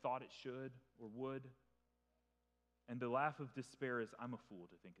way they thought it should or would. And the laugh of despair is, I'm a fool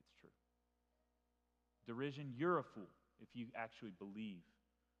to think it's true. Derision, you're a fool if you actually believe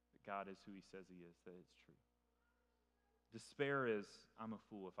that God is who he says he is, that it's true. Despair is, I'm a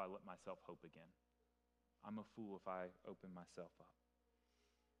fool if I let myself hope again. I'm a fool if I open myself up.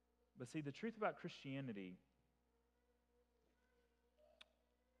 But see, the truth about Christianity,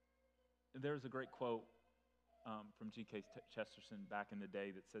 there's a great quote from G.K. Chesterton back in the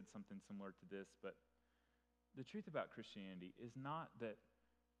day that said something similar to this, but the truth about Christianity is not that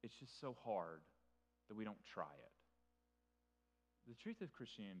it's just so hard that we don't try it. The truth of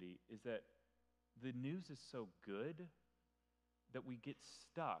Christianity is that the news is so good that we get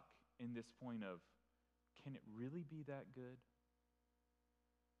stuck in this point of, can it really be that good?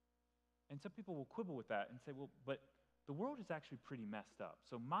 And some people will quibble with that and say, well, but the world is actually pretty messed up.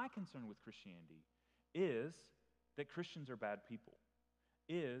 So my concern with Christianity is that Christians are bad people,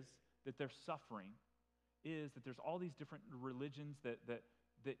 is that they're suffering, is that there's all these different religions that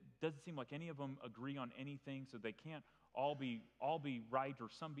doesn't seem like any of them agree on anything, so they can't all be right or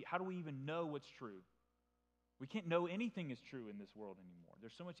some be. How do we even know what's true? We can't know anything is true in this world anymore.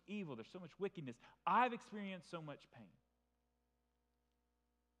 There's so much evil, there's so much wickedness. I've experienced so much pain.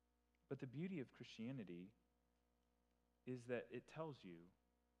 But the beauty of Christianity is that it tells you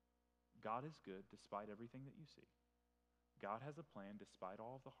God is good despite everything that you see. God has a plan despite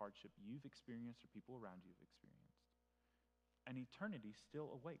all of the hardship you've experienced or people around you have experienced. And eternity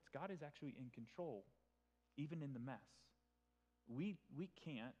still awaits. God is actually in control, even in the mess. We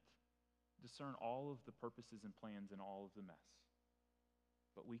can't discern all of the purposes and plans in all of the mess.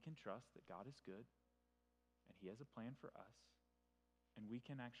 But we can trust that God is good, and he has a plan for us, and we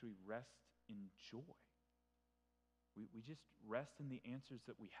can actually rest in joy. We just rest in the answers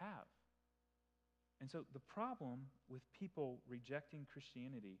that we have. And so the problem with people rejecting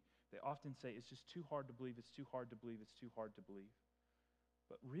Christianity, they often say it's just too hard to believe, it's too hard to believe, it's too hard to believe.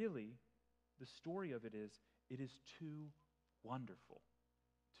 But really, the story of it is too wonderful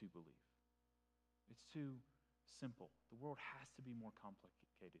too simple. The world has to be more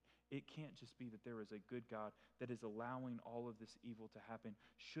complicated. It can't just be that there is a good God that is allowing all of this evil to happen.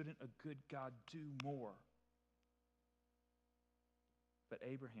 Shouldn't a good God do more? But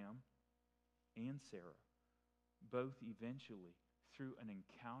Abraham and Sarah both eventually, through an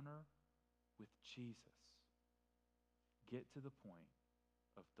encounter with Jesus, get to the point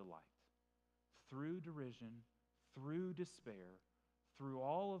of delight. Through derision, through despair, through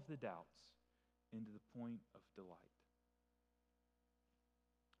all of the doubts, into the point of delight.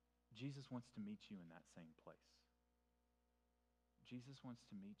 Jesus wants to meet you in that same place. Jesus wants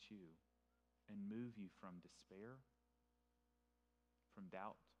to meet you and move you from despair, from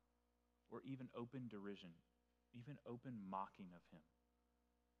doubt, or even open derision, even open mocking of him.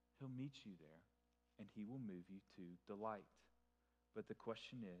 He'll meet you there, and he will move you to delight. But the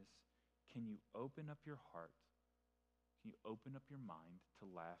question is, can you open up your heart? Can you open up your mind to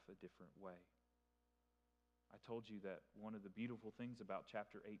laugh a different way? I told you that one of the beautiful things about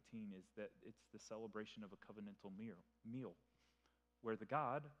chapter 18 is that it's the celebration of a covenantal meal, where the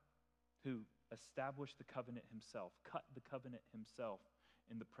God who established the covenant himself, cut the covenant himself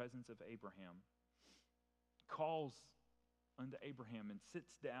in the presence of Abraham, calls unto Abraham and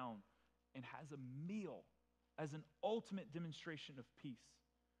sits down and has a meal as an ultimate demonstration of peace.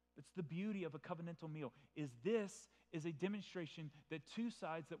 It's the beauty of a covenantal meal, this is a demonstration that two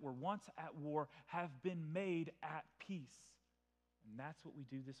sides that were once at war have been made at peace. And that's what we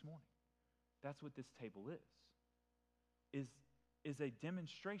do this morning. That's what this table is a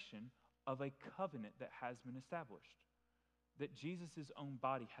demonstration of a covenant that has been established. That Jesus' own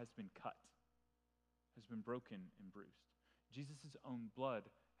body has been cut, has been broken and bruised. Jesus' own blood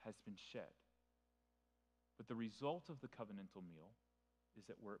has been shed. But the result of the covenantal meal is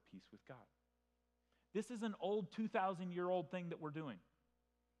that we're at peace with God. This is an old 2,000-year-old thing that we're doing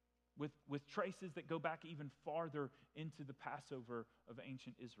with traces that go back even farther into the Passover of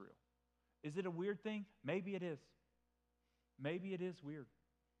ancient Israel. Is it a weird thing? Maybe it is. Maybe it is weird.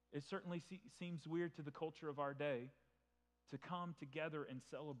 It certainly seems weird to the culture of our day to come together and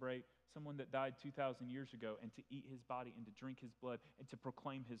celebrate someone that died 2,000 years ago and to eat his body and to drink his blood and to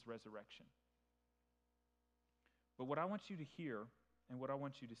proclaim his resurrection. But what I want you to hear and what I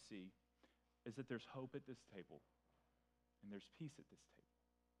want you to see is that there's hope at this table and there's peace at this table.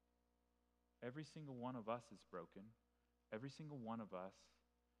 Every single one of us is broken. Every single one of us,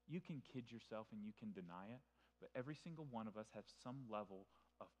 you can kid yourself and you can deny it, but every single one of us has some level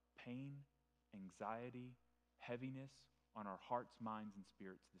of pain, anxiety, heaviness on our hearts, minds, and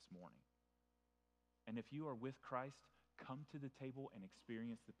spirits this morning. And if you are with Christ, come to the table and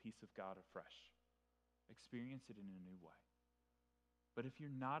experience the peace of God afresh. Experience it in a new way. But if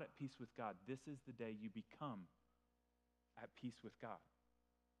you're not at peace with God, this is the day you become at peace with God.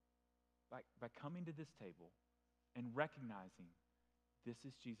 By coming to this table and recognizing this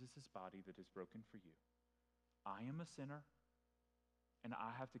is Jesus' body that is broken for you. I am a sinner, and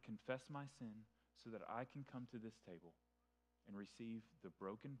I have to confess my sin so that I can come to this table and receive the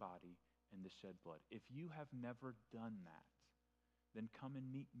broken body and the shed blood. If you have never done that, then come and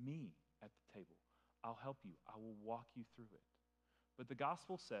meet me at the table. I'll help you. I will walk you through it. But the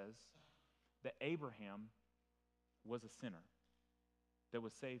gospel says that Abraham was a sinner that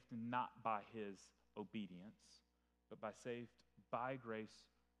was saved not by his obedience, but saved by grace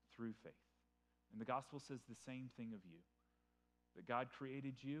through faith. And the gospel says the same thing of you. That God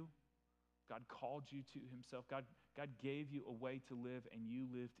created you, God called you to himself, God gave you a way to live, and you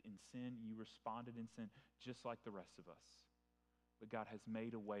lived in sin, you responded in sin just like the rest of us. But God has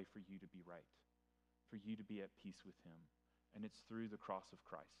made a way for you to be right, for you to be at peace with him. And it's through the cross of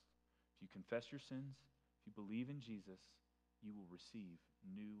Christ. If you confess your sins, if you believe in Jesus, you will receive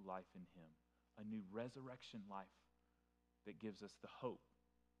new life in him, a new resurrection life that gives us the hope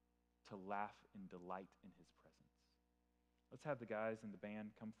to laugh and delight in his presence. Let's have the guys and the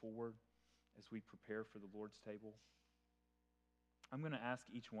band come forward as we prepare for the Lord's table. I'm going to ask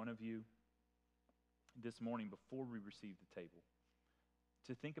each one of you this morning before we receive the table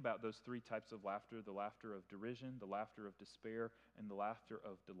to think about those three types of laughter: the laughter of derision, the laughter of despair, and the laughter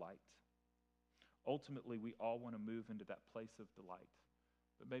of delight. Ultimately, we all want to move into that place of delight.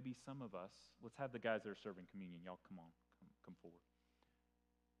 But maybe some of us, let's have the guys that are serving communion. Y'all come forward.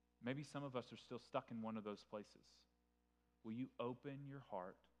 Maybe some of us are still stuck in one of those places. Will you open your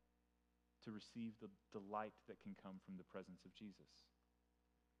heart to receive the delight that can come from the presence of Jesus?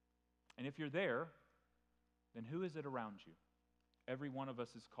 And if you're there, then who is it around you? Every one of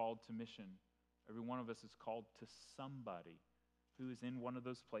us is called to mission. Every one of us is called to somebody who is in one of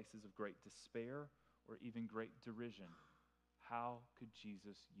those places of great despair or even great derision. How could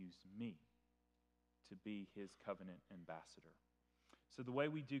Jesus use me to be his covenant ambassador. So the way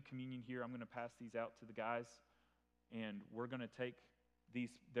we do communion here, I'm going to pass these out to the guys, and we're going to take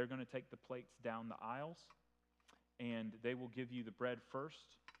they're going to take the plates down the aisles, and they will give you the bread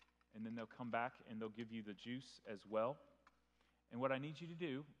first, and then they'll come back and they'll give you the juice as well. And what I need you to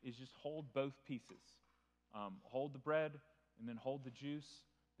do is just hold both pieces. Hold the bread and then hold the juice.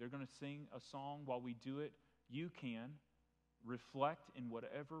 They're going to sing a song while we do it. You can reflect in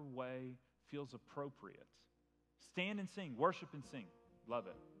whatever way feels appropriate. Stand and sing, worship and sing. Love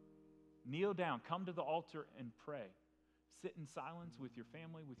it. Kneel down, come to the altar and pray. Sit in silence with your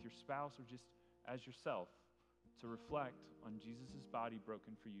family, with your spouse, or just as yourself to reflect on Jesus' body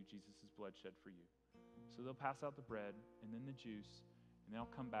broken for you, Jesus' blood shed for you. So they'll pass out the bread and then the juice, and then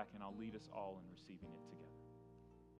I'll come back and I'll lead us all in receiving it together.